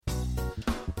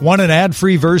Want an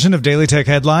ad-free version of Daily Tech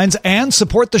Headlines and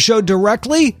support the show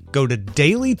directly? Go to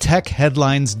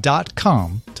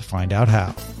dailytechheadlines.com to find out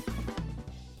how.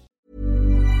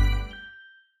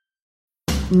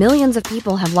 Millions of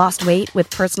people have lost weight with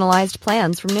personalized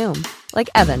plans from Noom. Like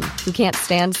Evan, who can't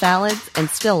stand salads and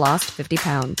still lost 50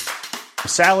 pounds.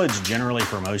 Salads generally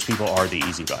for most people are the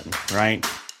easy button, right?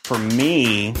 For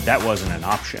me, that wasn't an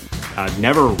option. I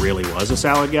never really was a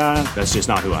salad guy. That's just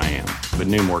not who I am. But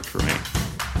Noom worked for me.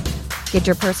 Get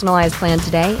your personalized plan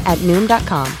today at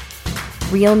Noom.com.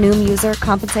 Real Noom user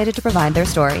compensated to provide their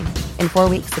story. In 4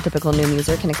 weeks, the typical Noom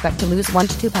user can expect to lose 1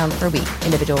 to 2 pounds per week.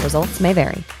 Individual results may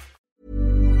vary.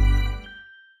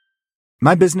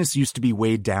 My business used to be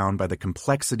weighed down by the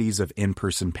complexities of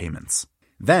in-person payments.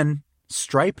 Then,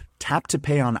 Stripe Tap to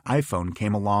Pay on iPhone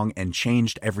came along and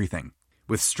changed everything.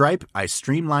 With Stripe, I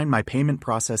streamlined my payment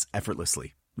process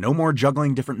effortlessly. No more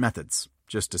juggling different methods.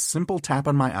 Just a simple tap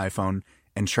on my iPhone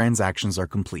and transactions are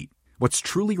complete. What's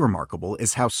truly remarkable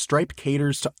is how Stripe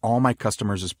caters to all my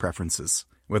customers' preferences.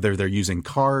 Whether they're using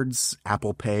cards,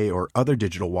 Apple Pay, or other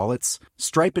digital wallets,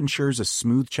 Stripe ensures a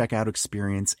smooth checkout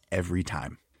experience every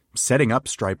time. Setting up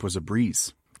Stripe was a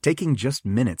breeze, taking just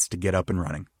minutes to get up and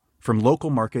running. From local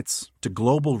markets to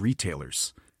global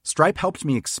retailers, Stripe helped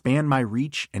me expand my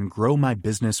reach and grow my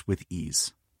business with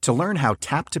ease. To learn how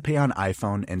Tap to Pay on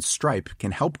iPhone and Stripe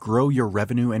can help grow your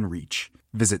revenue and reach,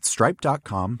 visit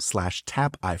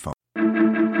stripe.com/tapiphone.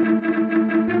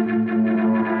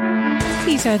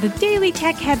 These are the Daily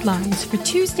Tech Headlines for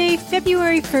Tuesday,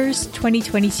 February 1st,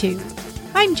 2022.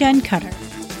 I'm Jen Cutter.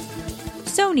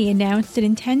 Sony announced it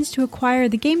intends to acquire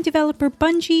the game developer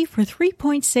Bungie for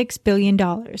 $3.6 billion.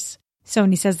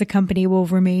 Sony says the company will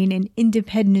remain an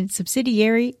independent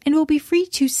subsidiary and will be free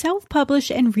to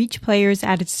self-publish and reach players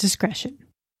at its discretion.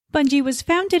 Bungie was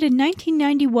founded in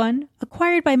 1991,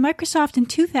 acquired by Microsoft in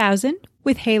 2000,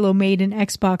 with Halo made an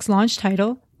Xbox launch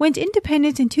title, went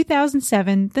independent in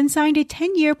 2007, then signed a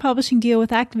 10-year publishing deal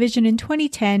with Activision in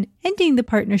 2010, ending the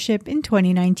partnership in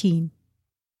 2019.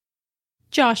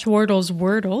 Josh Wardle's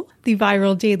Wordle, the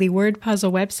viral daily word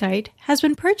puzzle website, has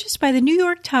been purchased by the New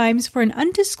York Times for an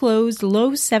undisclosed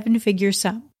low seven-figure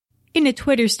sum. In a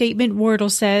Twitter statement, Wardle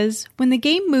says, when the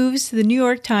game moves to the New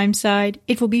York Times side,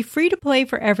 it will be free to play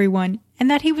for everyone, and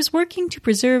that he was working to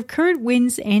preserve current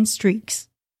wins and streaks.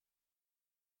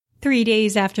 3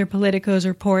 days after Politico's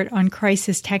report on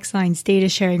Crisis TextLine's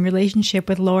data-sharing relationship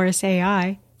with Loris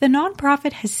AI, the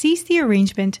nonprofit has ceased the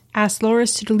arrangement, asked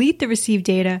Loris to delete the received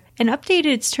data, and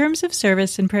updated its terms of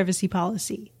service and privacy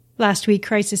policy. Last week,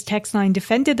 Crisis TextLine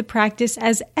defended the practice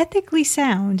as ethically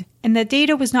sound, and that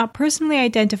data was not personally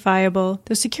identifiable,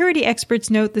 though security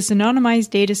experts note this anonymized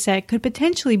data set could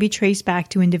potentially be traced back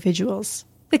to individuals.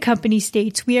 The company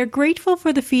states, "We are grateful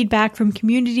for the feedback from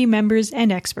community members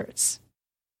and experts."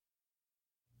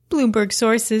 Bloomberg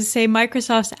sources say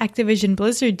Microsoft's Activision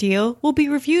Blizzard deal will be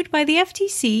reviewed by the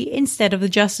FTC instead of the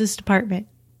Justice Department.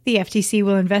 The FTC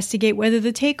will investigate whether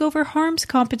the takeover harms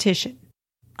competition.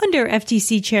 Under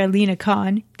FTC Chair Lina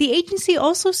Khan, the agency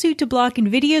also sued to block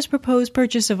NVIDIA's proposed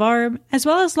purchase of ARM, as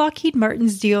well as Lockheed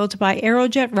Martin's deal to buy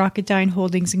Aerojet Rocketdyne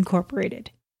Holdings Incorporated.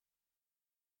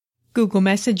 Google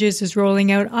Messages is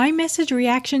rolling out iMessage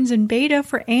reactions in beta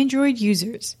for Android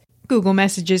users. Google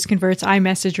Messages converts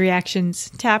iMessage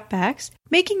reactions, tapbacks,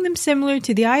 making them similar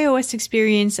to the iOS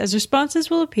experience as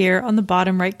responses will appear on the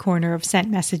bottom right corner of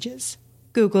sent messages.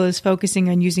 Google is focusing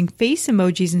on using face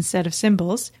emojis instead of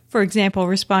symbols. For example,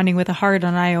 responding with a heart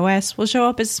on iOS will show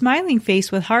up as smiling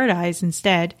face with heart eyes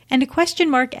instead, and a question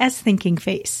mark as thinking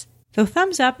face, though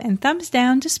thumbs up and thumbs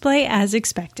down display as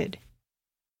expected.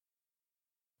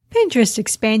 Pinterest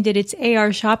expanded its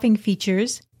AR shopping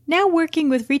features, now working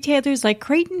with retailers like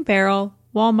Crate & Barrel,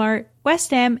 Walmart,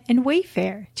 West Em, and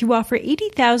Wayfair to offer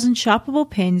 80,000 shoppable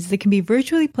pins that can be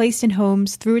virtually placed in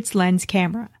homes through its Lens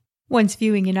camera. Once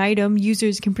viewing an item,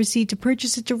 users can proceed to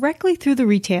purchase it directly through the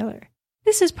retailer.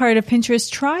 This is part of Pinterest's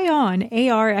Try-On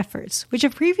AR efforts, which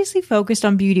have previously focused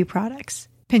on beauty products.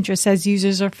 Pinterest says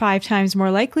users are 5 times more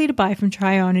likely to buy from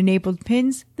Try-On-enabled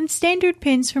pins than standard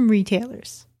pins from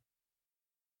retailers.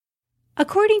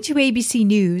 According to ABC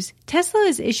News, Tesla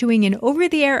is issuing an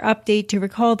over-the-air update to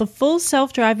recall the full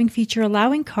self-driving feature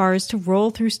allowing cars to roll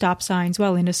through stop signs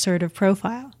while in assertive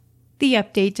profile. The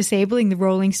update disabling the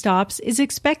rolling stops is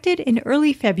expected in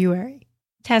early February.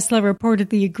 Tesla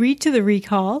reportedly agreed to the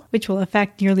recall, which will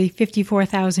affect nearly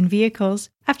 54,000 vehicles,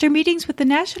 after meetings with the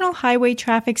National Highway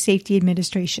Traffic Safety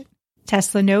Administration.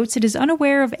 Tesla notes it is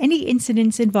unaware of any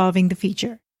incidents involving the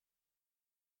feature.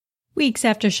 Weeks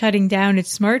after shutting down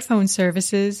its smartphone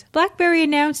services, BlackBerry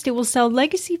announced it will sell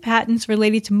legacy patents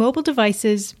related to mobile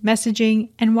devices,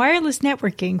 messaging, and wireless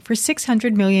networking for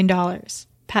 $600 million.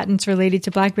 Patents related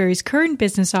to BlackBerry's current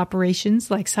business operations,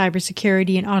 like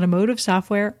cybersecurity and automotive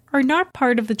software, are not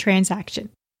part of the transaction.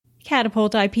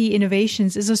 Catapult IP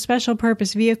Innovations is a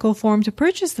special-purpose vehicle formed to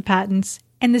purchase the patents,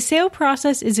 and the sale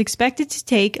process is expected to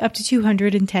take up to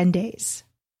 210 days.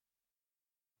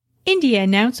 India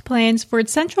announced plans for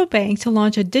its central bank to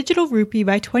launch a digital rupee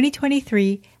by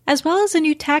 2023, as well as a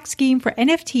new tax scheme for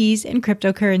NFTs and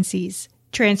cryptocurrencies.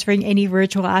 Transferring any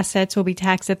virtual assets will be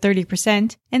taxed at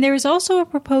 30%, and there is also a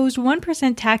proposed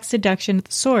 1% tax deduction at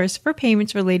the source for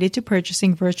payments related to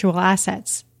purchasing virtual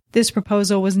assets. This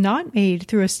proposal was not made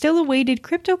through a still-awaited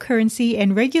cryptocurrency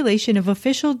and regulation of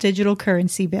official digital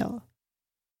currency bill.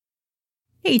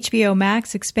 HBO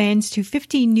Max expands to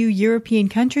 15 new European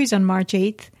countries on March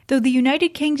 8th, though the United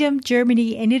Kingdom,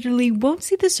 Germany, and Italy won't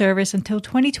see the service until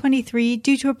 2023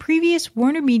 due to a previous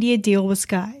Warner Media deal with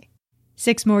Sky.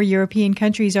 6 more European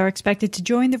countries are expected to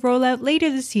join the rollout later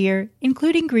this year,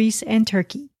 including Greece and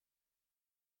Turkey.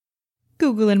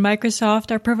 Google and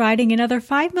Microsoft are providing another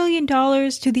 $5 million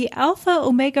to the Alpha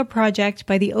Omega project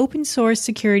by the Open Source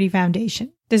Security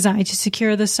Foundation, designed to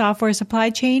secure the software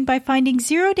supply chain by finding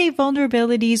zero-day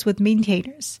vulnerabilities with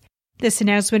maintainers. This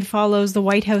announcement follows the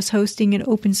White House hosting an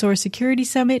Open Source Security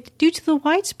Summit due to the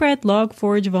widespread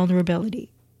Log4j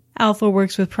vulnerability. Alpha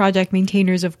works with project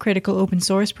maintainers of critical open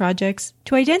source projects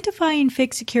to identify and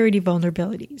fix security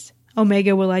vulnerabilities.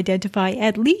 Omega will identify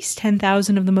at least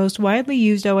 10,000 of the most widely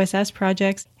used OSS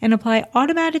projects and apply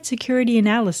automated security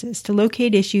analysis to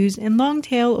locate issues in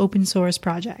long-tail open source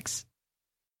projects.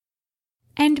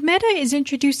 And Meta is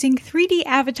introducing 3D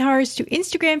avatars to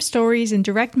Instagram stories and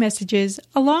direct messages,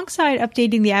 alongside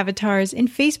updating the avatars in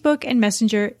Facebook and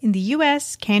Messenger in the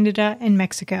US, Canada, and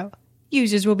Mexico.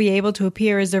 Users will be able to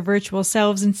appear as their virtual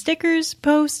selves in stickers,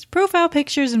 posts, profile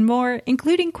pictures, and more,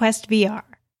 including Quest VR.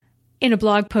 In a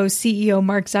blog post, CEO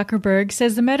Mark Zuckerberg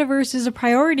says the metaverse is a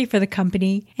priority for the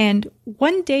company, and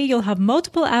one day you'll have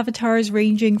multiple avatars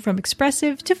ranging from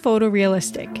expressive to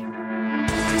photorealistic.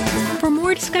 For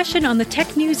more discussion on the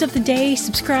tech news of the day,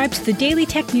 subscribe to the Daily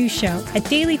Tech News Show at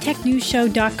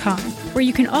dailytechnewsshow.com, where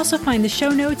you can also find the show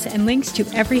notes and links to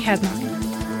every headline.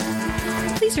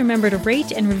 Please remember to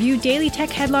rate and review Daily Tech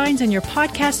Headlines on your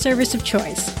podcast service of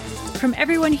choice. From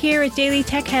everyone here at Daily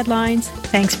Tech Headlines,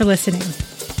 thanks for listening.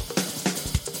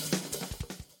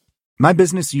 My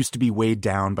business used to be weighed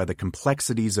down by the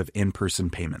complexities of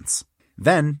in-person payments.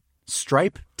 Then,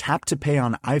 Stripe Tap to Pay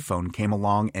on iPhone came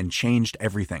along and changed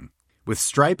everything. With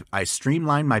Stripe, I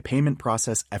streamlined my payment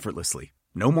process effortlessly.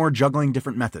 No more juggling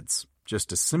different methods.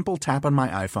 Just a simple tap on my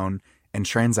iPhone and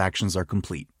transactions are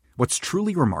complete. What's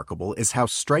truly remarkable is how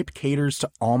Stripe caters to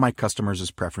all my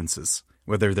customers' preferences.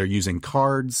 Whether they're using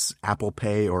cards, Apple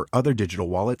Pay, or other digital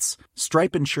wallets,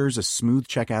 Stripe ensures a smooth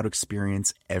checkout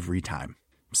experience every time.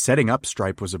 Setting up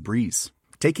Stripe was a breeze,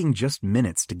 taking just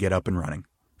minutes to get up and running.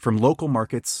 From local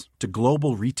markets to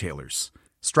global retailers,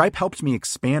 Stripe helped me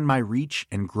expand my reach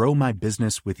and grow my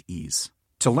business with ease.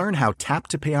 To learn how Tap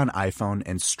to Pay on iPhone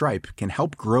and Stripe can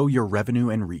help grow your revenue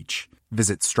and reach,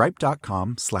 visit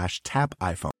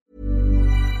stripe.com/tapiphone.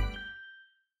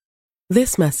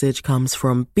 This message comes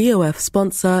from BOF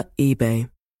sponsor eBay.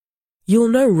 You'll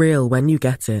know real when you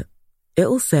get it.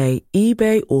 It'll say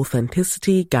eBay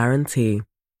Authenticity Guarantee.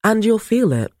 And you'll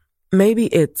feel it. Maybe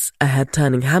it's a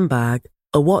head-turning handbag,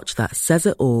 a watch that says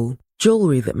it all,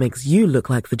 jewelry that makes you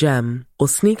look like the gem, or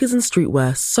sneakers and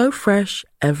streetwear so fresh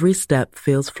every step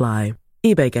feels fly.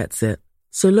 eBay gets it.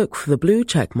 So look for the blue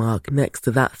check mark next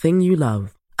to that thing you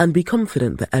love and be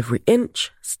confident that every inch,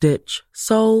 stitch,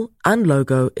 sole, and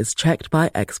logo is checked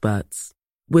by experts.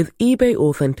 With eBay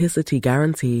Authenticity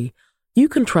Guarantee, you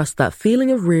can trust that feeling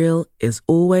of real is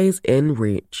always in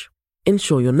reach.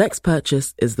 Ensure your next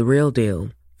purchase is the real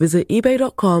deal. Visit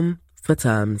eBay.com for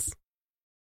terms.